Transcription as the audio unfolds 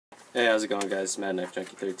Hey, how's it going, guys? It's Mad Knife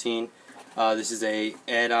Junkie 13. This is a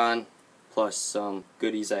add-on plus some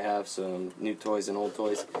goodies I have, some new toys and old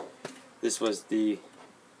toys. This was the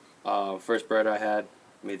first Beretta I had.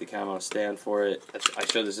 Made the camo stand for it. I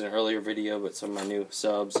showed this in an earlier video, but some of my new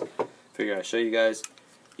subs figured I'd show you guys.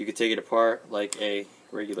 You could take it apart like a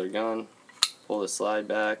regular gun, pull the slide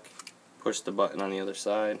back, push the button on the other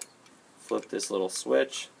side, flip this little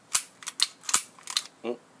switch.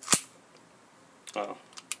 Oh.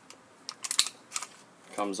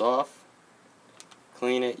 Comes off,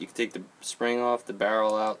 clean it. You can take the spring off, the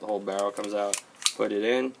barrel out, the whole barrel comes out, put it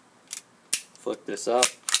in, flick this up,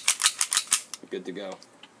 you're good to go.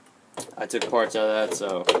 I took parts out of that,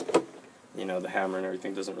 so you know the hammer and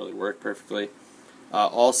everything doesn't really work perfectly.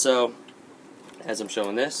 Also, as I'm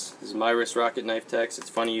showing this is my wrist rocket knife text. It's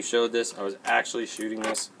funny you showed this. I was actually shooting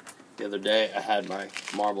this the other day. I had my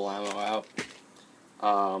marble ammo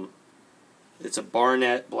out. It's a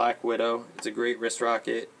Barnett Black Widow. It's a great wrist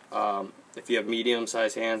rocket. If you have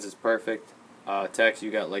medium-sized hands, it's perfect. Tex,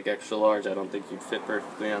 you got like extra large. I don't think you'd fit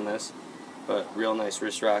perfectly on this, but real nice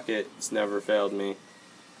wrist rocket. It's never failed me.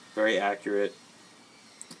 Very accurate,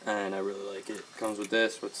 and I really like it. Comes with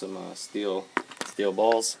this, with some steel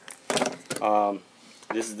balls.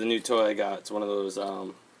 This is the new toy I got. It's one of those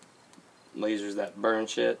lasers that burn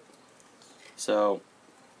shit. So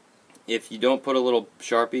if you don't put a little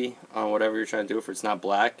Sharpie on whatever you're trying to do, if it's not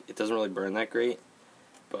black, it doesn't really burn that great.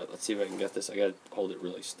 But let's see if I can get this. I gotta hold it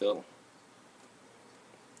really still.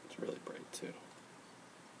 It's really bright too.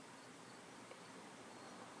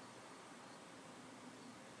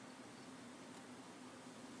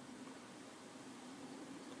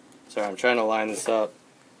 Sorry, I'm trying to line this up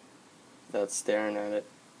without staring at it.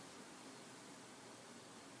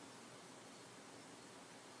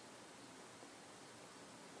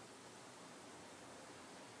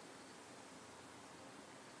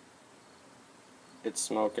 It's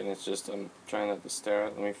smoking, it's just I'm trying not to stare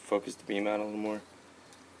at it. Let me focus the beam out a little more.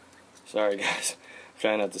 Sorry guys, I'm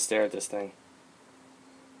trying not to stare at this thing.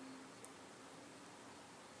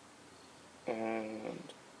 And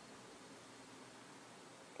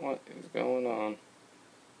what is going on?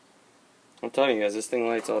 I'm telling you guys, this thing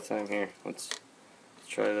lights all the time. Here, let's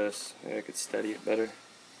try this. Maybe I could steady it better.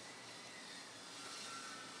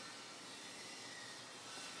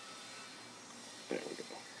 There we go.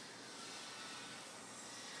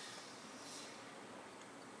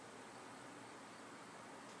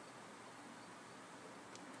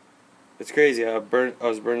 It's crazy. I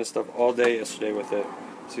was burning stuff all day yesterday with it.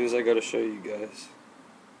 As soon as I go to show you guys.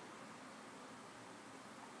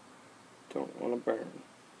 Don't want to burn.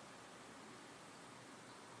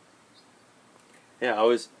 Yeah,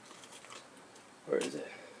 where is it?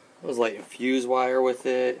 I was lighting fuse wire with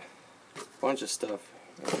it. A bunch of stuff.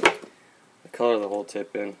 I color the whole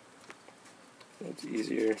tip in. It's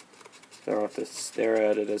easier. I don't have to stare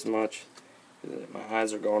at it as much. My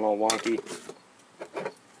eyes are going all wonky.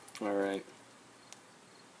 Alright.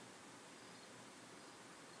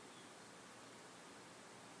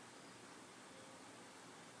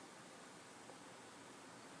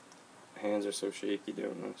 My hands are so shaky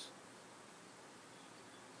doing this.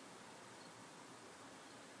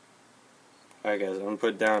 Alright guys, I'm going to put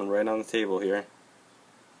it down right on the table here.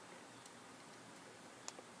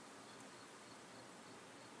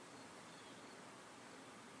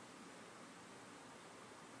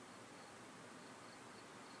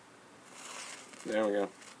 There we go.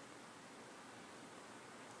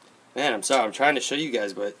 Man, I'm sorry. I'm trying to show you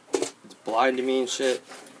guys, but it's blinding me and shit.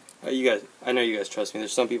 You guys, I know you guys trust me.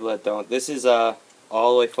 There's some people that don't. This is all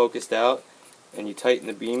the way focused out, and you tighten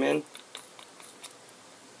the beam in,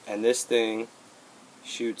 and this thing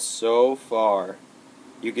shoots so far.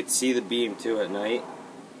 You could see the beam too at night.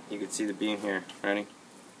 You could see the beam here. Ready?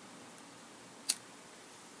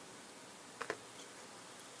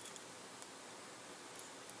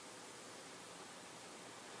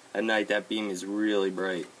 At night, that beam is really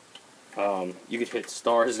bright. You could hit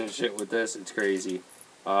stars and shit with this. It's crazy.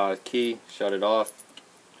 Key, shut it off.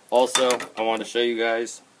 Also, I wanted to show you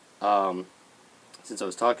guys, since I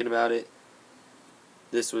was talking about it,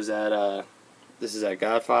 this is at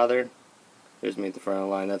Godfather. There's me at the front of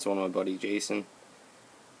the line. That's one of my buddy Jason.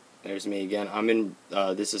 There's me again. I'm in,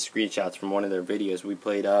 this is screenshots from one of their videos. We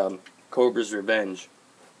played Cobra's Revenge.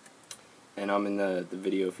 And I'm in the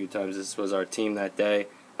video a few times. This was our team that day.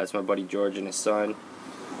 That's my buddy George and his son.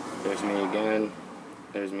 There's me again.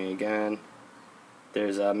 There's me again.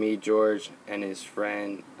 There's me, George, and his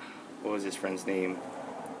friend. What was his friend's name?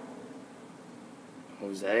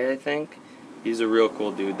 Jose, I think. He's a real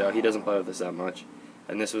cool dude, though. He doesn't play with us that much.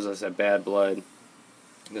 And this was us at Bad Blood.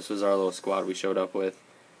 This was our little squad we showed up with.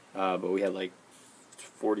 but we had like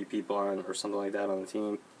 40 people on or something like that on the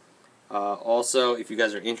team. Also, if you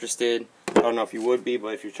guys are interested, I don't know if you would be,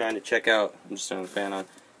 but if you're trying to check out, I'm just turning the fan on,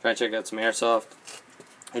 trying to check out some Airsoft,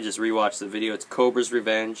 I just rewatched the video. It's Cobra's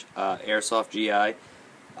Revenge, Airsoft GI.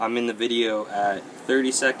 I'm in the video at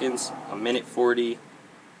 30 seconds, a minute 40,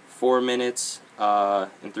 4 minutes,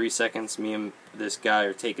 and 3 seconds. Me and this guy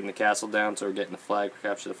are taking the castle down, so we're getting the flag,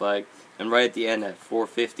 capture the flag. And right at the end at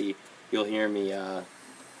 4:50, you'll hear me,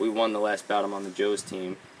 we won the last bout. I'm on the Joe's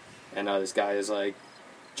team, and this guy is like,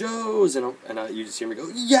 Joe's, and you just hear me go,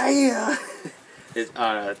 yeah!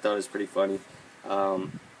 I thought it was pretty funny.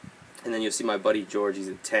 And then you'll see my buddy George. He's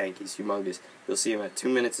a tank. He's humongous. You'll see him at 2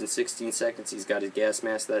 minutes and 16 seconds. He's got his gas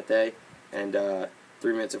mask that day, and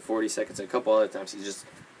 3 minutes and 40 seconds. A couple other times, he's just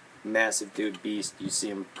massive dude, beast. You see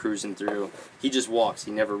him cruising through. He just walks.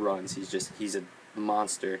 He never runs. He's a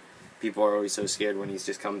monster. People are always so scared when he's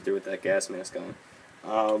just coming through with that gas mask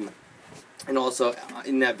on. And also,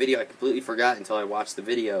 in that video, I completely forgot until I watched the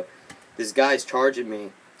video. This guy's charging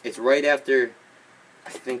me. It's right after, I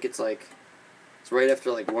think it's right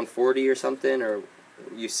after like 140 or something, or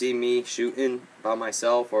you see me shooting by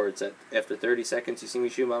myself, or it's after 30 seconds you see me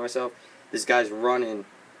shooting by myself. This guy's running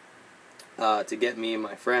to get me and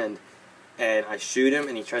my friend, and I shoot him,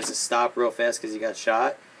 and he tries to stop real fast because he got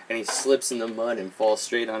shot, and he slips in the mud and falls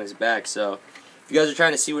straight on his back. So if you guys are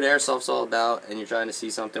trying to see what Airsoft's all about, and you're trying to see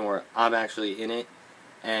something where I'm actually in it,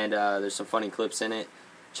 and there's some funny clips in it,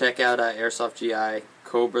 check out Airsoft GI.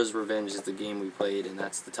 Cobra's Revenge is the game we played, and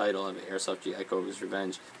that's the title of it, Airsoft GI Cobra's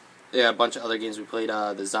Revenge. Yeah, a bunch of other games. We played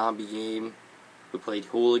the zombie game. We played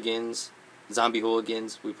Zombie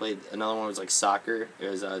Hooligans. We played another one was like soccer. It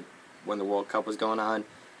was when the World Cup was going on.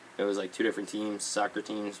 It was like 2 different teams, soccer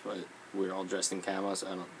teams, but we were all dressed in camo, so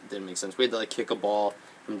it didn't make sense. We had to like kick a ball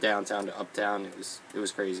from downtown to uptown. It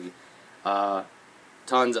was crazy.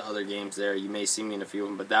 Tons of other games there. You may see me in a few of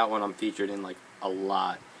them, but that one I'm featured in like a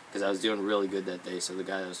lot because I was doing really good that day. So the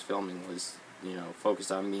guy that was filming was,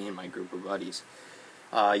 focused on me and my group of buddies.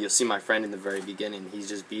 You'll see my friend in the very beginning. He's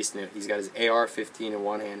just beasting it. He's got his AR-15 in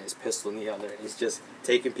one hand, his pistol in the other. He's just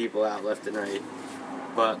taking people out left and right.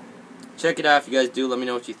 But check it out if you guys do. Let me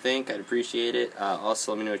know what you think. I'd appreciate it.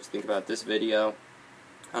 Also, let me know what you think about this video.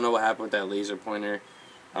 I don't know what happened with that laser pointer.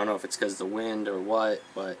 I don't know if it's because of the wind or what,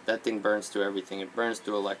 but that thing burns through everything. It burns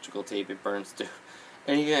through electrical tape. It burns through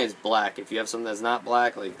anything that's black. If you have something that's not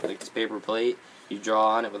black, like this paper plate, you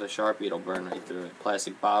draw on it with a Sharpie, it'll burn right through it.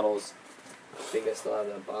 Plastic bottles. I think I still have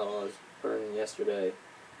that bottle I was burning yesterday.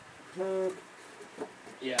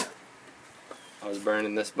 Yeah. I was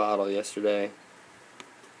burning this bottle yesterday.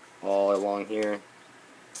 All along here.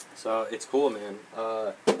 So, it's cool, man.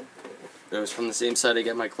 It was from the same site I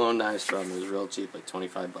get my clone knives from. It was real cheap, like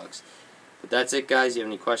 25 bucks. But that's it, guys. If you have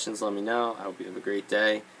any questions, let me know. I hope you have a great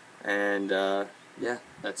day. And, yeah,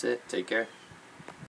 that's it. Take care.